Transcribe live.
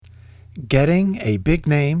Getting a big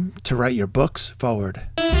name to write your book's foreword.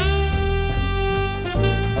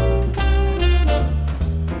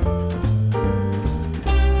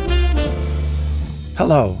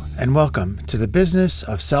 Hello, and welcome to the Business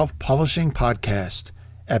of Self-Publishing podcast,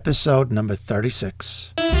 episode number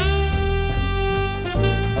 36.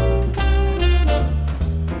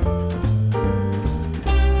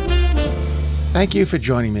 Thank you for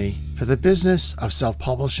joining me for the Business of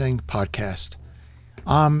Self-Publishing podcast.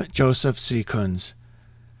 I'm Joseph C. Kunz.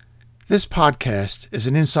 This podcast is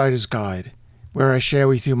an insider's guide where I share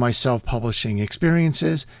with you my self-publishing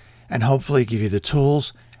experiences and hopefully give you the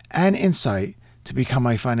tools and insight to become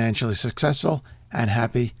a financially successful and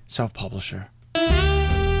happy self-publisher.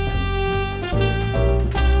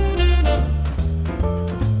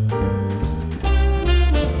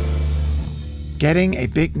 Getting a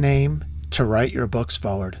big name to write your book's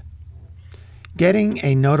foreword. Getting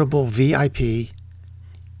a notable VIP,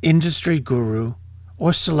 industry guru,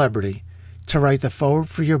 or celebrity to write the foreword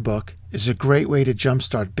for your book is a great way to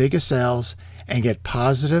jumpstart bigger sales and get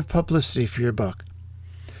positive publicity for your book.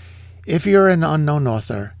 If you're an unknown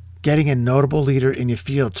author, getting a notable leader in your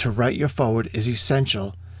field to write your foreword is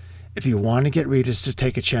essential if you want to get readers to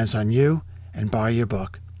take a chance on you and buy your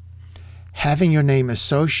book. Having your name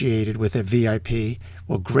associated with a VIP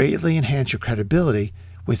will greatly enhance your credibility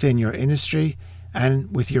within your industry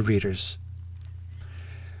and with your readers.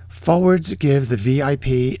 Forewords give the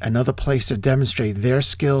VIP another place to demonstrate their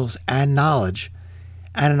skills and knowledge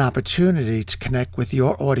and an opportunity to connect with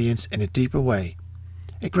your audience in a deeper way.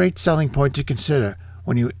 A great selling point to consider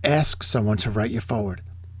when you ask someone to write your foreword.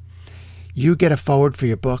 You get a foreword for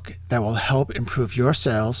your book that will help improve your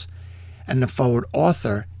sales, and the foreword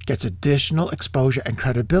author gets additional exposure and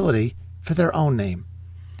credibility for their own name.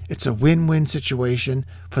 It's a win-win situation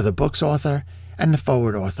for the book's author and the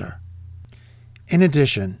foreword author. In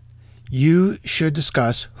addition, you should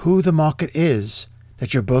discuss who the market is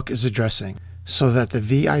that your book is addressing so that the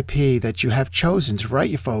VIP that you have chosen to write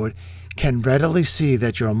your foreword can readily see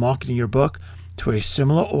that you are marketing your book to a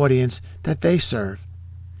similar audience that they serve.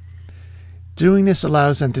 Doing this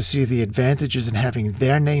allows them to see the advantages in having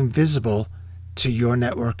their name visible to your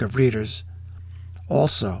network of readers.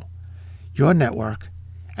 Also, your network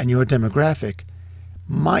and your demographic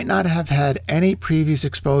might not have had any previous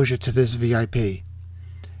exposure to this VIP.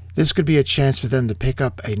 This could be a chance for them to pick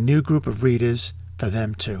up a new group of readers for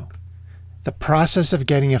them too. The process of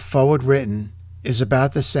getting a foreword written is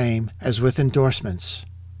about the same as with endorsements.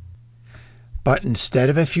 But instead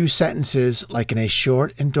of a few sentences like in a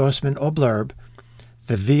short endorsement or blurb,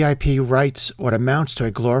 the VIP writes what amounts to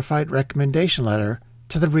a glorified recommendation letter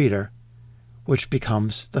to the reader, which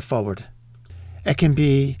becomes the foreword. It can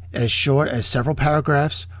be as short as several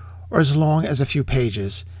paragraphs or as long as a few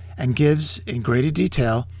pages and gives in greater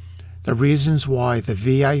detail the reasons why the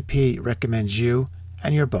VIP recommends you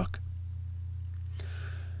and your book.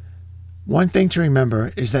 One thing to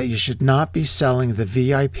remember is that you should not be selling the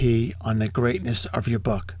VIP on the greatness of your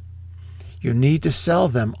book. You need to sell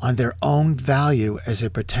them on their own value as a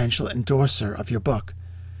potential endorser of your book.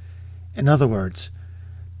 In other words,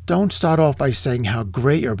 don't start off by saying how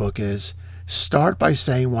great your book is. Start by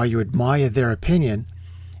saying why you admire their opinion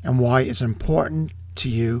and why it's important to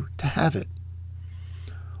you to have it.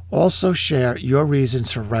 Also share your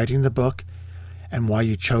reasons for writing the book and why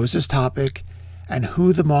you chose this topic and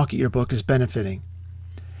who the market your book is benefiting.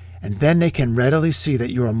 And then they can readily see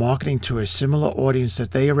that you are marketing to a similar audience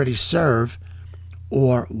that they already serve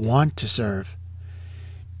or want to serve.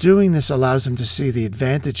 Doing this allows them to see the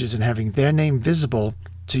advantages in having their name visible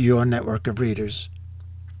to your network of readers.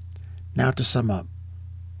 Now to sum up.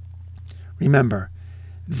 Remember,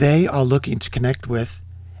 they are looking to connect with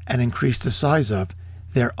and increase the size of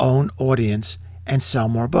their own audience and sell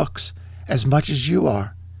more books as much as you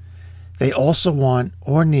are. They also want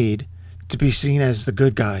or need to be seen as the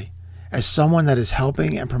good guy, as someone that is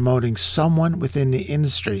helping and promoting someone within the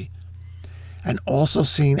industry, and also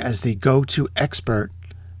seen as the go-to expert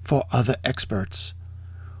for other experts.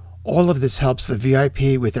 All of this helps the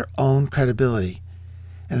VIP with their own credibility,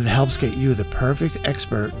 and it helps get you the perfect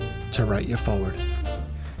expert to write your foreword.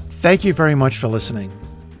 Thank you very much for listening.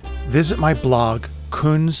 Visit my blog,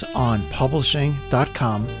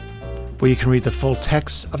 kunzonpublishing.com, where you can read the full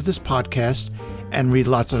text of this podcast and read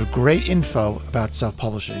lots of great info about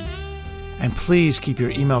self-publishing. And please keep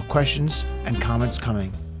your email questions and comments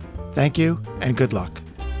coming. Thank you and good luck.